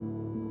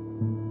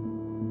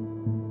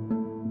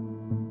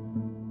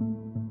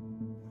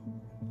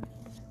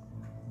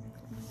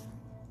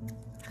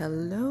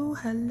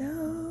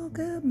Hello,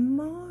 good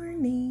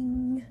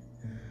morning.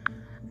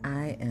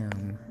 I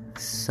am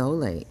so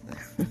late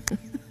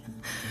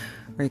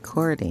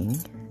recording,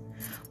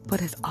 but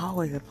it's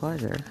always a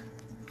pleasure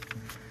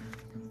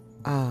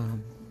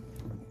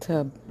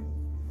to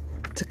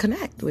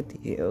connect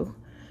with you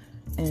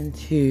and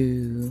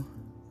to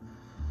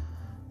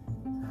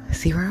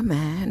see where I'm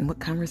at and what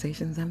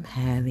conversations I'm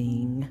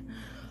having.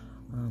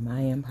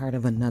 I am part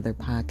of another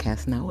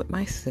podcast now with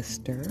my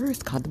sister.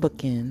 It's called The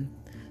Bookend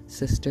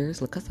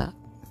Sisters. Look us up.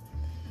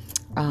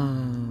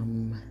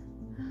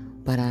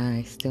 But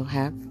I still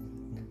have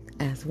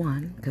As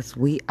One because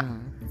we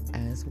are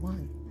as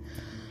one.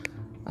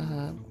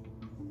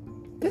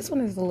 This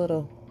one is a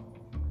little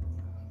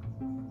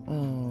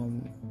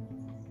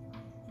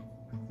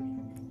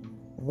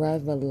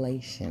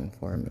revelation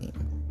for me.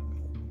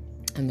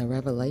 And the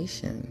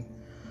revelation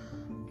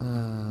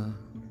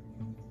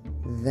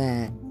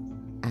that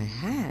I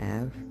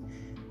have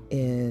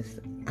is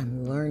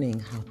I'm learning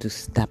how to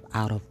step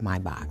out of my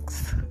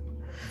box.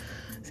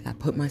 See, I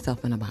put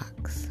myself in a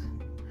box.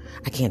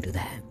 I can't do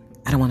that.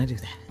 I don't want to do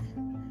that.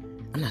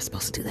 I'm not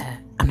supposed to do that.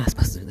 I'm not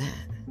supposed to do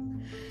that.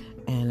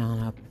 And on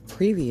a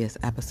previous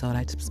episode,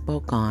 I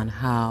spoke on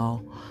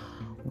how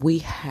we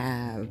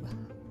have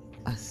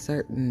a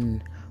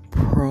certain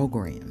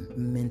program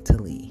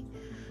mentally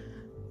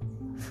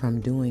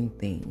from doing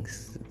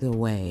things the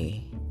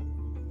way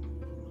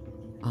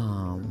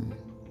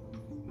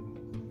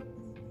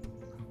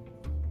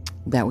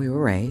that we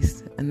were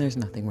raised, and there's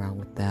nothing wrong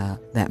with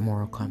that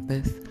moral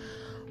compass.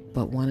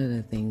 But one of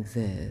the things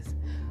is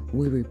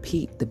we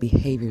repeat the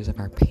behaviors of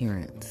our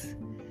parents,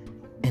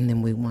 and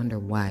then we wonder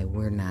why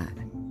we're not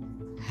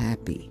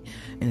happy.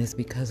 And it's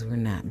because we're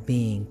not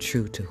being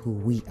true to who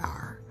we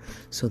are.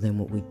 So then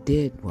what we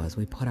did was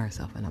we put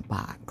ourselves in a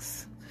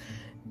box,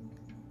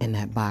 and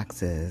that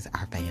box is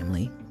our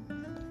family,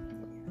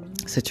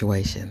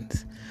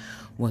 situations,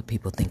 what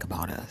people think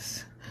about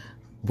us.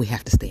 We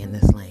have to stay in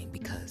this lane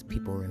because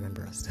people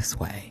remember us this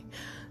way.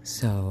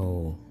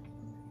 So,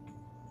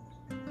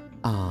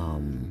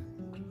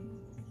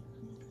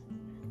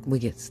 we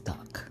get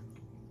stuck.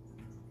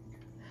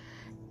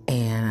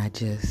 And I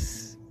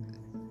just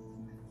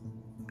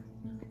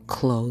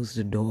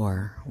closed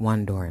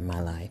one door in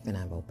my life, and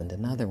I've opened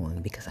another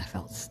one because I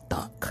felt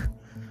stuck.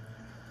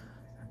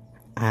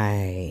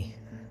 I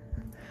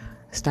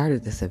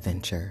started this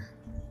adventure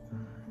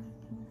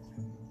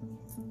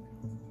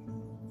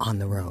on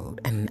the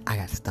road, and I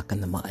got stuck in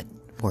the mud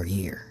for a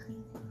year.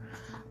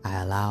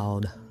 I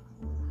allowed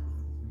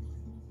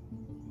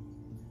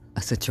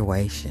a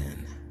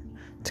situation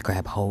to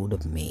grab hold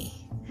of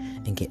me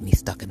and get me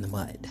stuck in the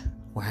mud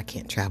where I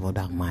can't travel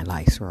down my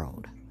life's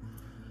road.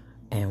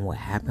 And what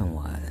happened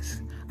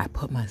was I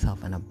put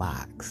myself in a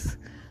box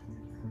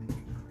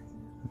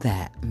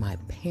that my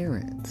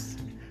parents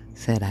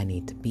said I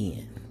need to be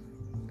in.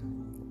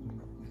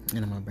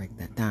 And I'm going to break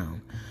that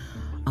down.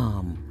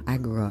 I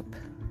grew up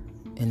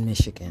in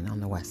Michigan, on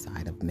the west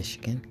side of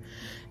Michigan.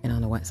 And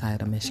on the west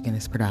side of Michigan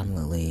is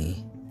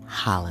predominantly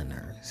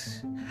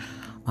Hollanders,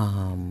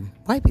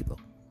 white people.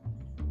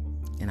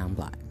 And I'm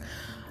black.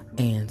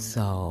 And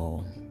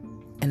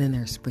then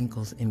there's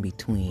sprinkles in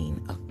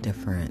between of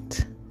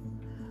different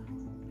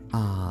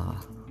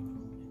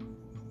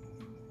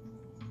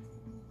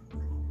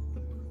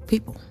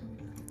people.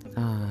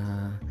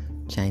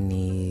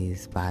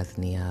 Chinese,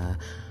 Bosnians,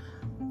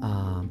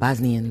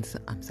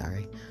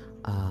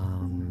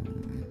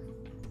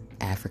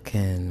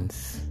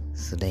 Africans,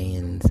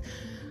 Sudans.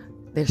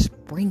 They're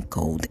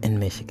sprinkled in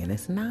Michigan.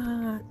 It's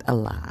not a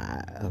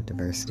lot of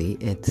diversity.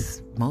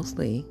 It's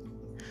mostly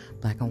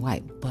black and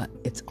white, but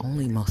it's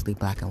only mostly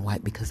black and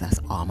white because that's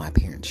all my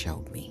parents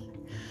showed me.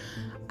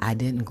 I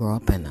didn't grow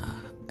up in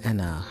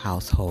a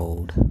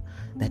household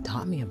that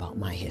taught me about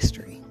my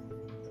history.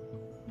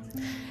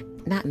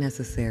 Not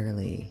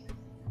necessarily.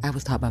 I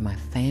was taught by my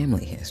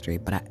family history,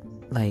 but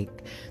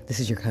this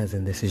is your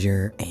cousin, this is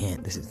your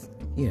aunt, this is,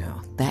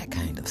 that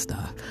kind of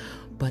stuff.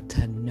 But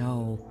to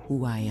know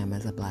who I am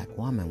as a black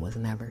woman was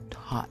never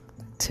taught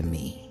to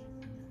me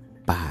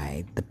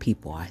by the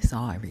people I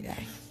saw every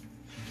day.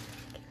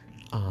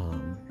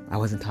 I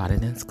wasn't taught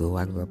it in school.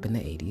 I grew up in the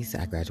 80s.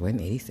 I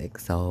graduated in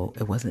 86. So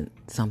it wasn't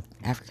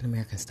African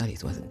American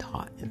studies wasn't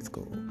taught in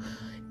school.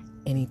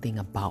 Anything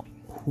about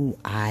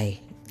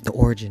the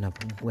origin of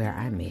where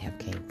I may have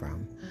came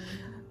from.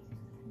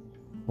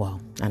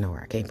 Well, I know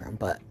where I came from,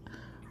 but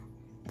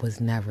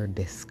was never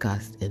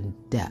discussed in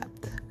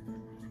depth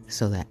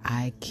so that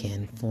I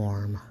can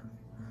form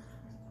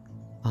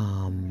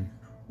a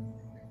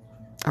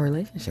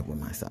relationship with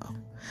myself.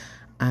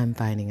 I'm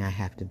finding I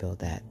have to build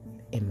that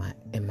in my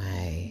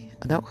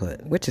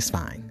adulthood, which is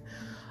fine.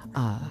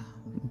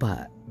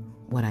 But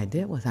what I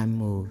did was I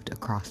moved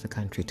across the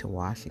country to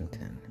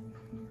Washington,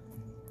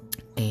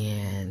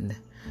 and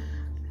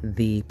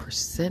the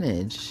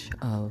percentage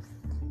of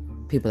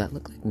people that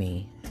look like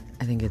me,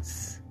 I think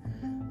it's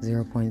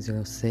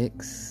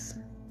 0.06.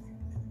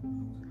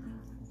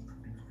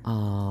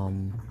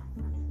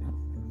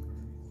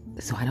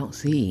 So I don't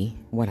see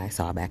what I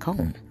saw back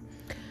home.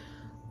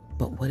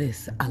 But what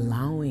it's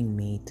allowing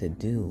me to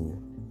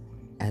do,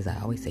 as I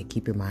always say,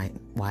 keep your mind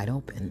wide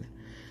open,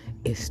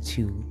 is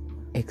to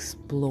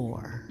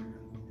explore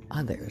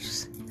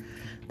others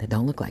that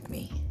don't look like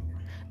me.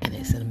 And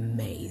it's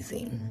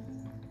amazing.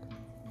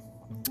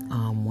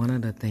 One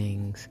of the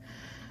things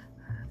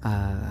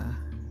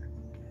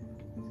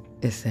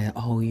it said,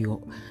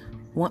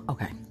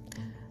 okay.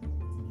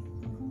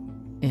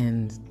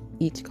 In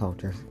each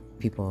culture,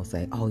 people will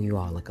say, oh, you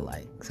all look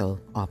alike. So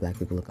all black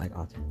people look like,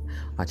 all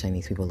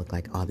Chinese people look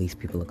like, all these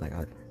people look like,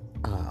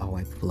 all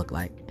white people look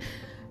like.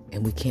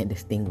 And we can't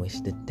distinguish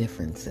the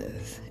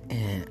differences.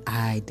 And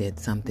I did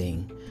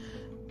something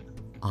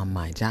on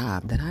my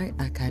job that I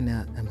kind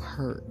of am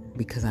hurt,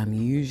 because I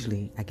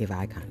give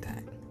eye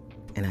contact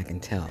and I can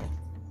tell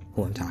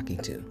who I'm talking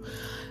to.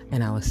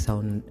 And I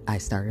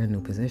started a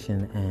new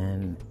position,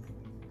 and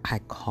I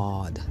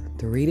called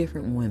 3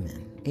 different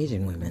women,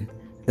 Asian women,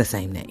 the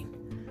same name.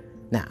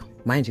 Now,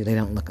 mind you, they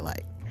don't look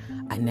alike.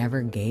 I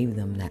never gave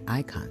them that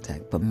eye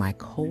contact, but my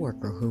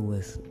coworker who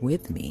was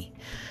with me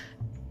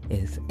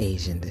is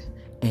Asian,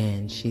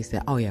 and she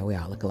said, oh yeah, we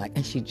all look alike.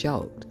 And she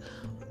joked,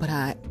 but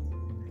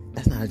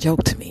that's not a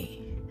joke to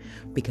me,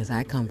 because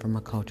I come from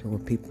a culture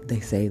where they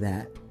say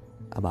that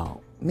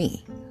about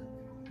me.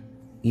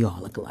 You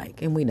all look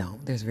alike, and we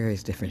don't. There's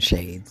various different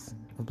shades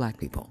of black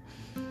people.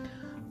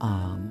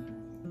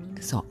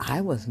 So I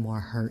was more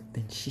hurt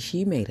than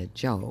she made a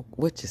joke,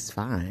 which is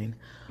fine,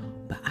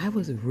 but I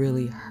was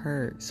really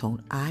hurt. So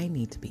I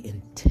need to be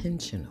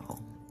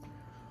intentional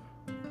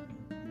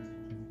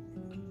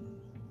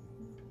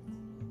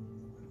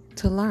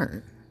to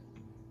learn.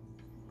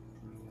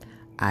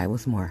 I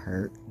was more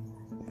hurt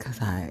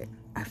because I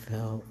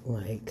felt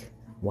like,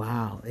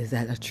 wow, is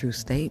that a true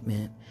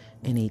statement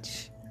in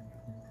each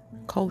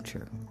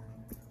culture?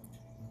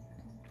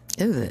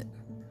 Is it?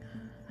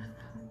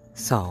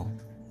 So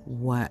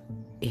what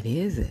it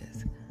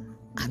is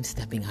I'm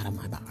stepping out of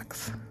my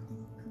box,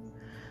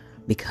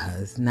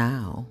 because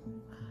now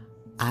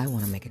I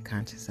want to make a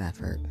conscious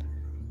effort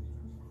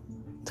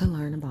to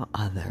learn about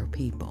other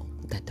people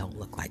that don't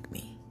look like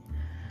me.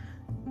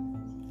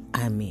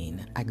 I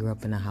mean, I grew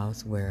up in a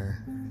house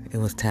where it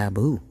was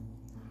taboo,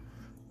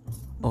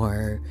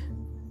 or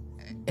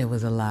it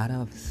was a lot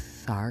of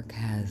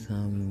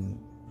sarcasm,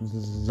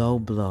 low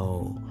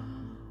blow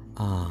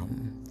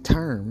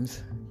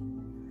terms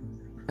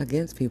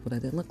against people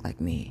that didn't look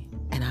like me.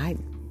 And I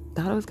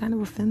thought it was kind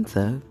of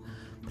offensive,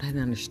 but I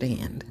didn't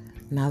understand.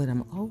 Now that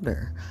I'm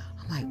older,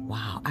 I'm like,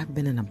 wow, I've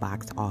been in a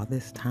box all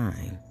this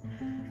time.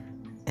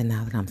 And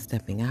now that I'm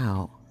stepping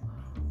out,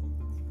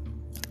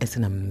 it's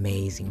an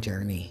amazing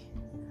journey.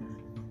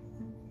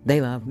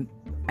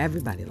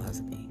 Everybody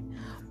loves me.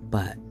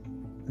 But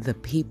the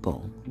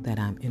people that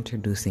I'm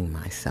introducing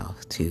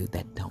myself to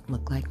that don't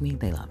look like me,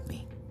 they love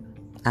me.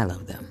 I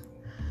love them.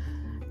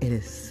 It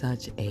is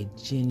such a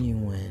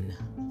genuine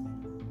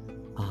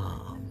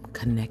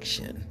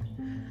connection.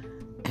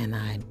 And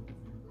I'm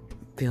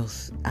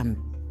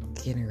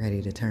getting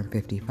ready to turn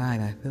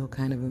 55. I feel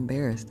kind of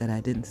embarrassed that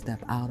I didn't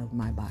step out of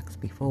my box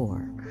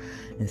before.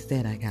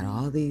 Instead, I got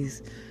all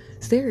these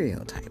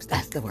stereotypes.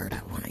 That's the word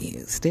I want to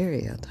use.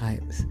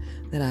 Stereotypes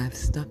that I've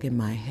stuck in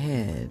my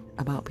head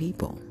about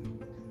people.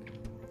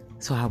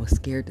 So I was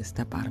scared to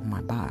step out of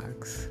my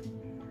box.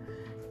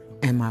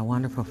 And my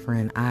wonderful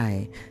friend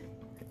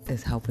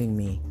is helping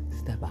me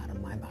step out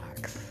of my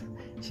box.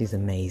 She's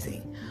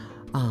amazing.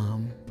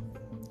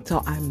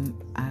 So I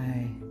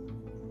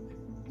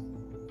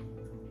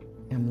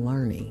am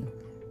learning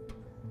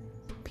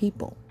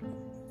people,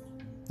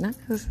 not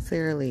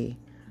necessarily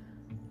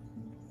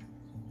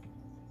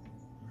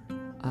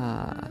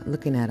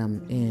looking at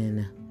them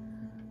in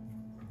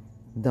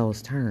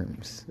those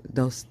terms,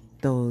 those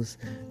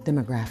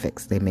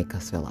demographics they make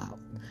us fill out.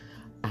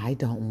 I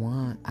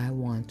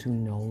want to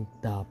know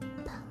the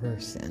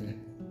person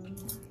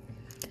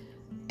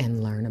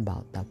and learn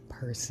about the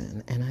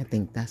person. And I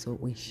think that's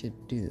what we should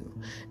do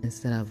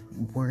instead of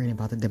worrying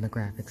about the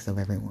demographics of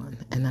everyone.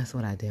 And that's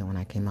what I did when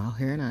I came out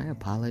here, and I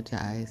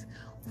apologize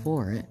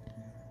for it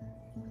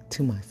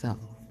to myself,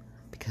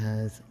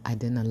 because I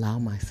didn't allow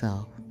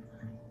myself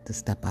to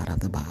step out of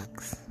the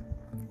box.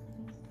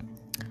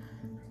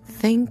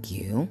 Thank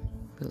you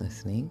for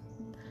listening.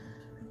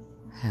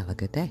 Have a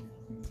good day.